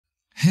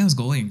How's it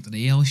going?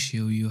 Today I'll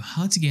show you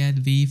how to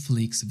get the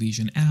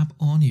FlixVision app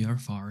on your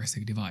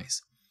Firestick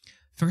device.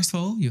 First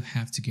of all, you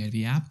have to get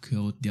the app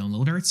called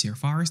Downloader to your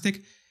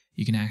Firestick.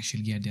 You can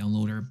actually get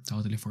Downloader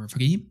totally for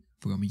free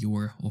from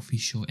your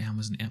official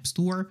Amazon App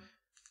Store.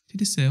 To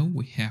do so,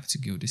 we have to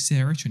go to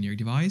search on your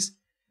device.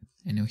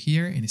 And now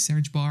here in the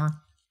search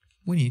bar,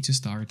 we need to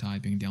start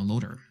typing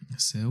Downloader.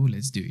 So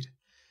let's do it.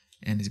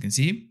 And as you can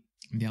see,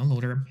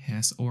 Downloader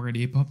has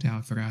already popped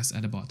out for us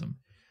at the bottom.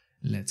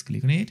 Let's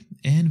click on it,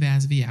 and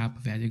that's the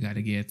app that you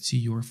gotta get to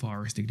your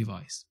Firestick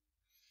device.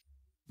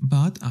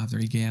 But after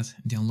you get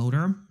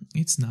Downloader,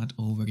 it's not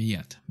over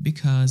yet,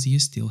 because you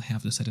still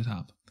have to set it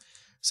up.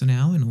 So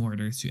now, in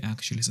order to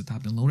actually set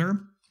up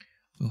Downloader,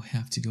 we'll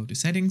have to go to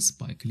Settings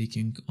by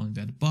clicking on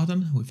that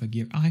button with a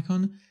gear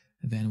icon.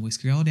 Then we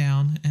scroll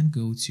down and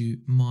go to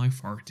My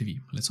Fire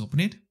TV. Let's open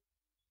it.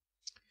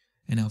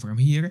 And now from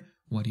here,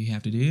 what you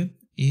have to do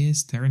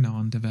is turn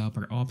on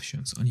developer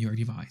options on your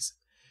device.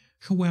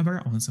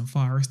 However, on some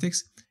Fire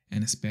Sticks,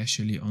 and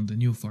especially on the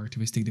new Fire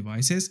TV Stick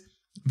devices,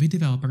 the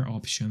developer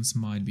options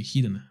might be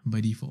hidden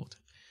by default.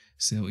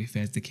 So if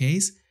that's the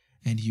case,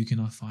 and you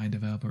cannot find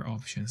developer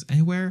options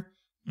anywhere,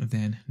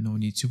 then no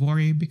need to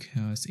worry,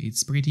 because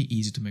it's pretty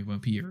easy to make them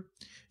appear.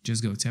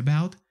 Just go to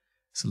About,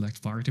 select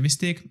Fire TV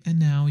Stick, and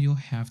now you'll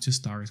have to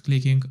start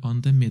clicking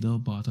on the middle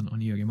button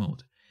on your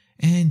remote.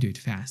 And do it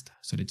fast,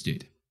 so let's do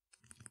it.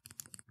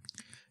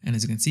 And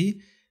as you can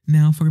see,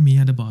 now for me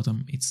at the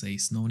bottom it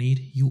says no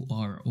need, you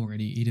are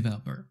already a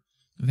developer.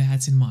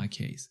 That's in my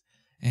case.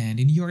 And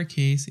in your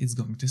case it's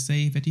going to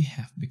say that you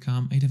have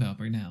become a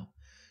developer now.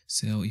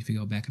 So if you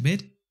go back a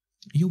bit,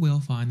 you will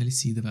finally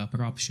see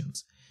developer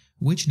options,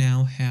 which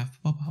now have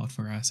popped out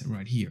for us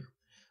right here.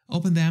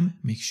 Open them,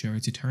 make sure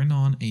to turn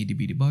on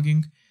ADB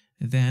debugging,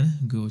 then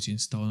go to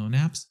install on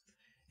apps,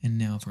 and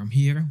now from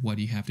here what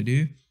you have to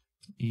do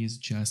is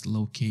just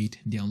locate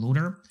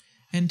Downloader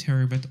and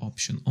turn that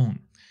option on.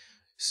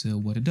 So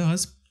what it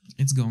does,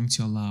 it's going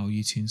to allow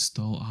you to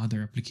install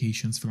other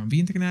applications from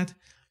the internet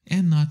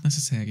and not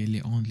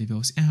necessarily only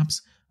those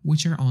apps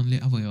which are only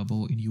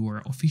available in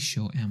your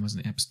official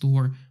Amazon App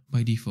Store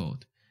by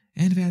default.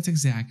 And that's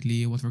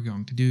exactly what we're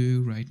going to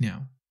do right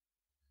now.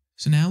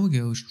 So now we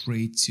go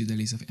straight to the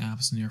list of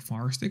apps on your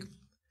Firestick,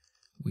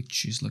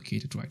 which is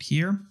located right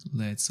here.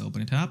 Let's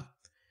open it up.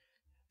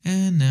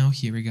 And now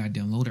here we got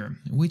Downloader,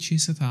 which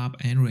is set up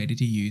and ready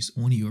to use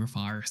on your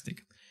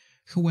Firestick.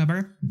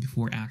 However,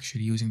 before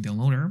actually using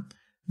Downloader,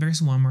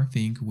 there's one more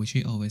thing which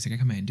I always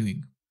recommend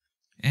doing.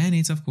 And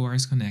it's of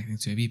course connecting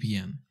to a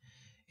VPN.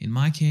 In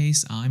my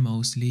case, I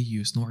mostly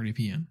use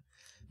NordVPN,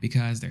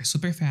 because they're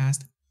super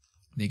fast,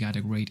 they got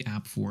a great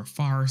app for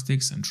Fire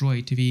Sticks,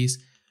 Android TVs,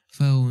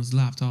 phones,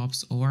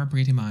 laptops, or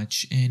pretty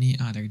much any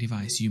other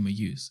device you may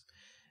use.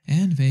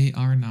 And they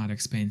are not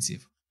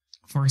expensive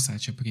for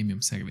such a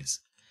premium service.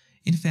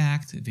 In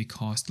fact, they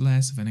cost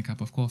less than a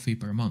cup of coffee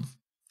per month,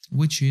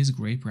 which is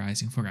great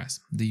pricing for us,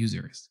 the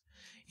users.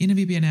 In a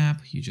VPN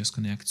app, you just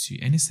connect to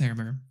any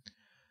server.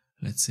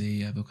 Let's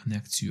say I will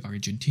connect to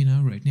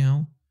Argentina right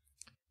now.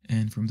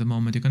 And from the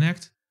moment you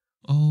connect,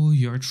 all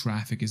your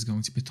traffic is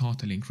going to be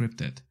totally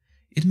encrypted.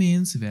 It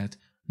means that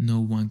no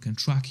one can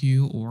track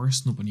you or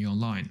snoop on you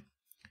online.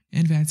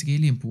 And that's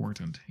really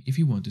important if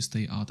you want to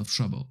stay out of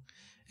trouble.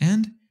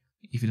 And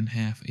if you don't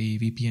have a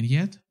VPN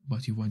yet,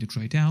 but you want to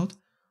try it out,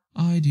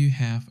 I do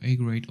have a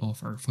great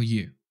offer for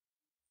you.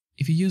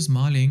 If you use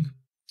my link,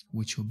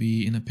 which will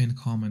be in a pinned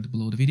comment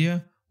below the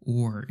video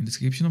or in the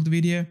description of the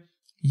video,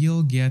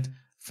 you'll get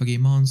 3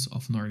 months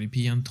of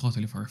NordVPN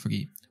totally for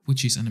free,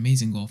 which is an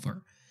amazing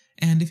offer.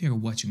 And if you're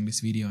watching this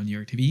video on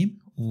your TV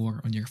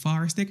or on your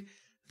Fire Stick,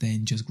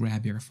 then just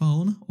grab your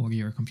phone or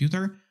your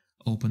computer,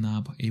 open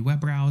up a web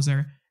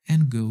browser,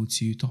 and go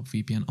to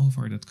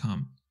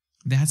topvpnoffer.com.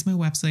 That's my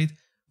website,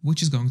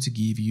 which is going to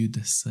give you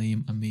the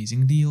same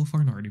amazing deal for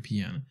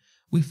NordVPN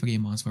with 3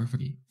 months for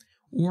free.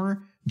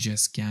 Or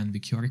just scan the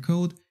QR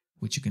code,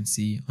 which you can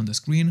see on the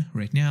screen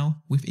right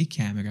now with a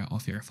camera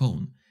of your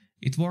phone.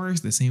 It works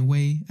the same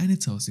way, and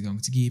it's also going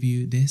to give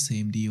you the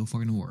same deal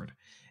for Nord.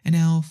 And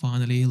now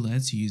finally,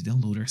 let's use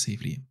Downloader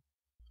safely.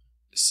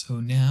 So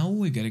now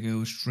we gotta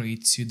go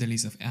straight to the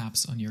list of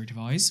apps on your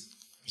device.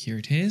 Here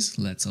it is,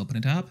 let's open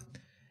it up,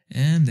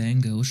 and then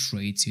go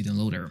straight to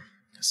Downloader.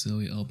 So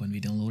we open the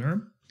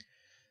Downloader.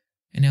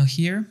 And now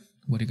here,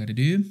 what you gotta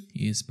do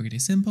is pretty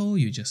simple.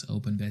 You just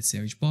open that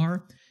search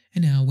bar,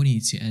 and now we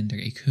need to enter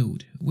a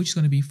code, which is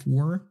gonna be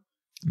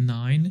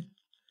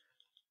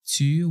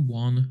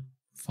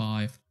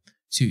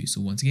 492152.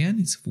 So once again,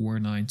 it's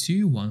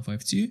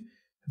 492152.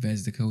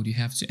 That's the code you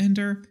have to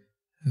enter.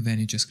 Then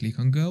you just click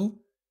on Go.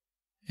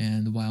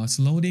 And while it's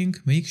loading,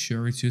 make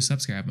sure to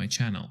subscribe my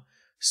channel,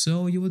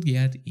 so you will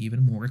get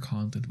even more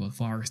content about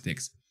Fire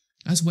Sticks,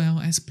 as well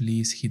as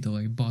please hit the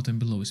like button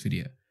below this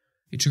video.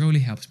 It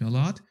really helps me a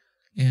lot,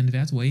 and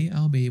that way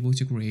I'll be able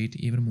to create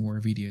even more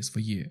videos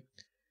for you.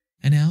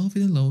 And now the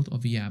download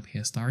of the app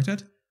has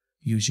started.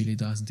 Usually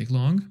doesn't take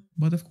long,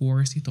 but of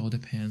course it all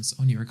depends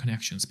on your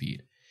connection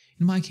speed.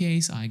 In my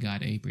case, I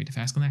got a pretty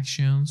fast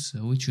connection,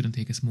 so it shouldn't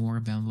take us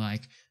more than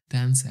like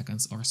 10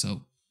 seconds or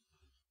so.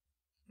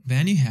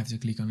 Then you have to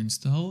click on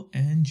install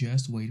and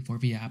just wait for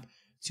the app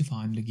to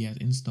finally get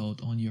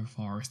installed on your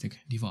Firestick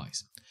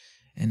device.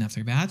 And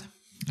after that,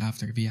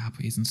 after the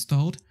app is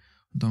installed,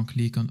 don't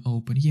click on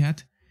open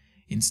yet.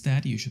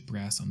 Instead, you should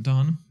press on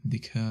done,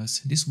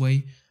 because this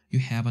way you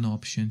have an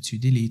option to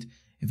delete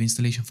the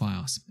installation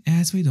files,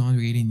 as we don't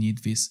really need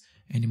this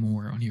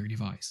anymore on your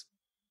device.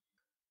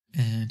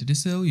 And to do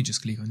so, you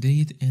just click on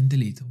delete and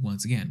delete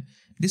once again.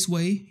 This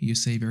way, you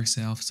save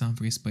yourself some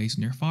free space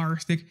on your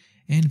Firestick,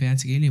 and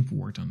that's really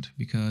important,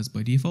 because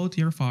by default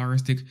your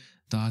Firestick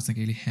doesn't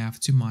really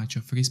have too much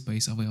of free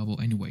space available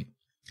anyway.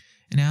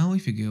 And now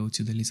if you go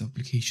to the list of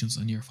applications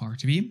on your Fire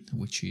TV,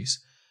 which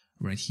is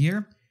right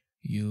here,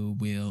 you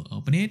will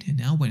open it, and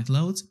now when it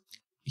loads,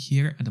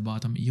 here at the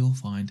bottom you'll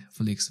find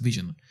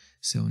FlixVision.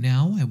 So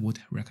now I would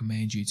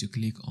recommend you to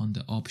click on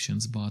the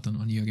options button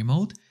on your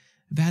remote.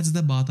 That's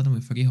the button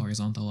with 3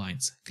 horizontal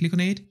lines. Click on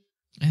it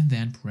and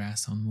then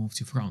press on move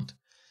to front.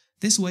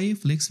 This way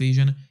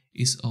FlixVision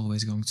is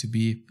always going to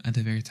be at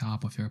the very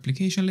top of your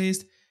application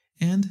list,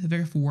 and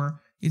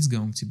therefore it's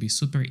going to be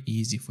super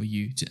easy for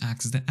you to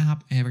access the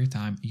app every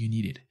time you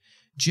need it.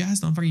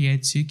 Just don't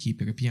forget to keep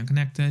your VPN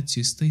connected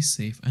to stay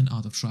safe and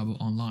out of trouble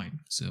online.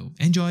 So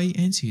enjoy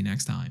and see you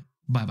next time.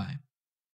 Bye bye.